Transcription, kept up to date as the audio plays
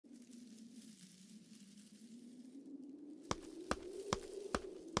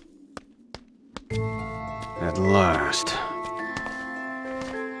At last.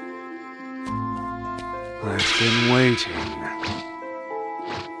 I've been waiting.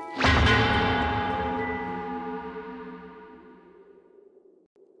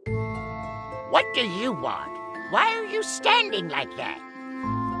 What do you want? Why are you standing like that?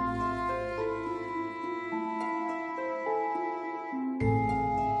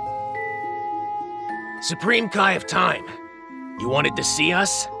 Supreme Kai of Time, you wanted to see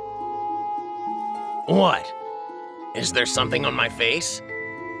us? What? Is there something on my face?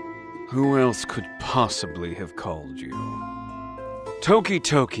 Who else could possibly have called you?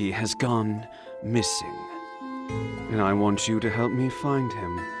 Toki has gone missing, and I want you to help me find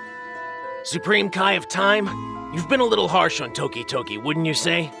him. Supreme Kai of Time, you've been a little harsh on Toki, wouldn't you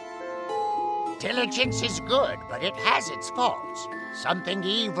say? Diligence is good, but it has its faults. Something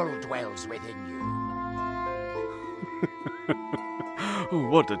evil dwells within you.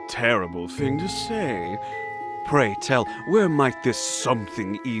 What a terrible thing to say. Pray tell, where might this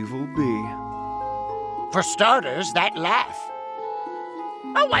something evil be? For starters, that laugh.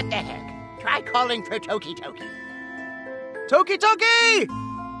 Oh, what the heck? Try calling for Toki. Toki!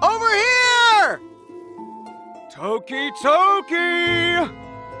 Over here! Toki!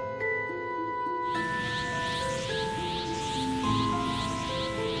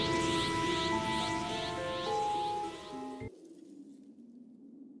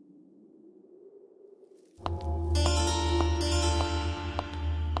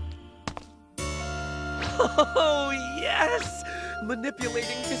 Oh, yes!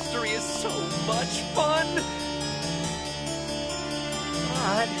 Manipulating history is so much fun!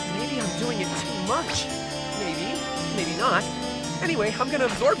 But maybe I'm doing it too much. Maybe not. Anyway, I'm gonna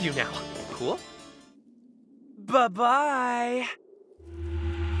absorb you now. Cool? Bye-bye!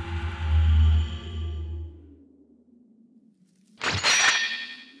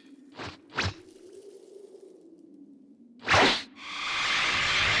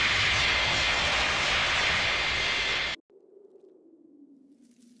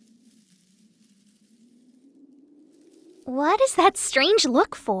 What is that strange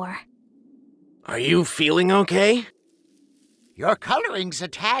look for? Are you feeling okay? Your coloring's a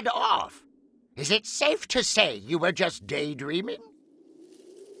tad off. Is it safe to say you were just daydreaming?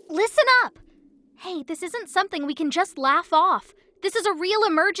 Listen up! Hey, this isn't something we can just laugh off. This is a real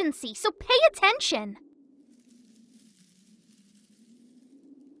emergency, so pay attention!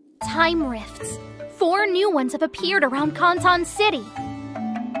 Time rifts. 4 new ones have appeared around Kanton City.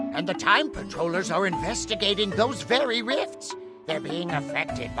 And the Time Patrollers are investigating those very rifts. They're being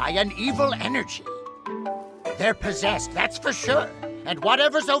affected by an evil energy. They're possessed, that's for sure. And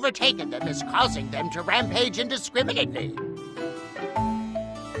whatever's overtaken them is causing them to rampage indiscriminately.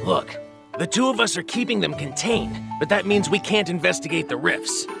 Look, the 2 of us are keeping them contained, but that means we can't investigate the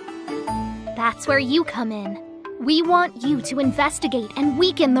rifts. That's where you come in. We want you to investigate and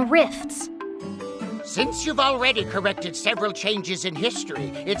weaken the rifts. Since you've already corrected several changes in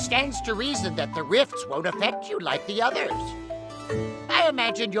history, it stands to reason that the rifts won't affect you like the others. I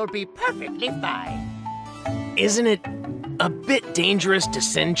imagine you'll be perfectly fine. Isn't it a bit dangerous to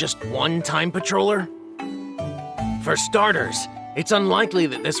send just one Time Patroller? For starters, it's unlikely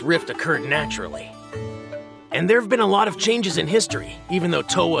that this rift occurred naturally. And there have been a lot of changes in history, even though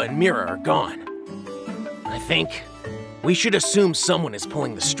Towa and Mira are gone. I think we should assume someone is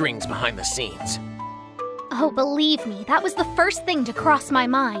pulling the strings behind the scenes. Oh, believe me, that was the first thing to cross my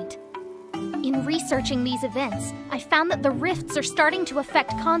mind. In researching these events, I found that the rifts are starting to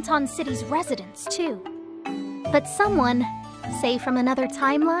affect Kanton City's residents, too. But someone, say from another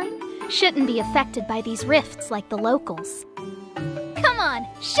timeline, shouldn't be affected by these rifts like the locals. Come on,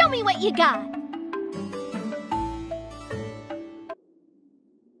 show me what you got!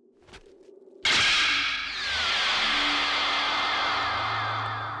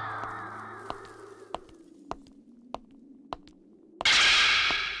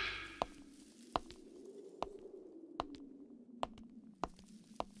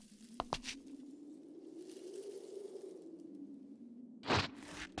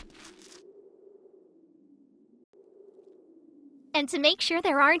 And to make sure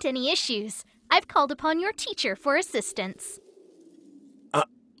there aren't any issues, I've called upon your teacher for assistance.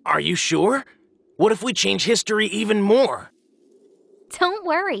 Are you sure? What if we change history even more? Don't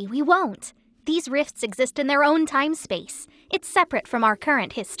worry, we won't. These rifts exist in their own time-space. It's separate from our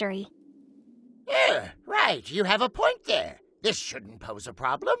current history. Yeah, right, you have a point there. This shouldn't pose a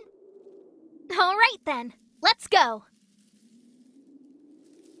problem. All right then, let's go.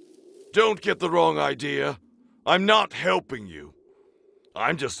 Don't get the wrong idea. I'm not helping you.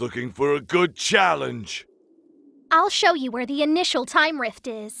 I'm just looking for a good challenge. I'll show you where the initial time rift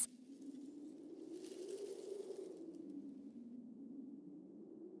is.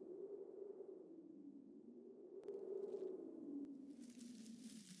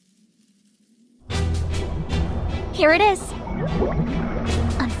 Here it is.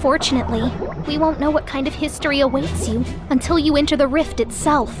 Unfortunately, we won't know what kind of history awaits you until you enter the rift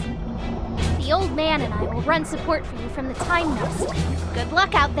itself. The old man and I will run support for you from the Time Nest. Good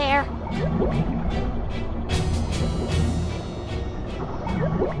luck out there.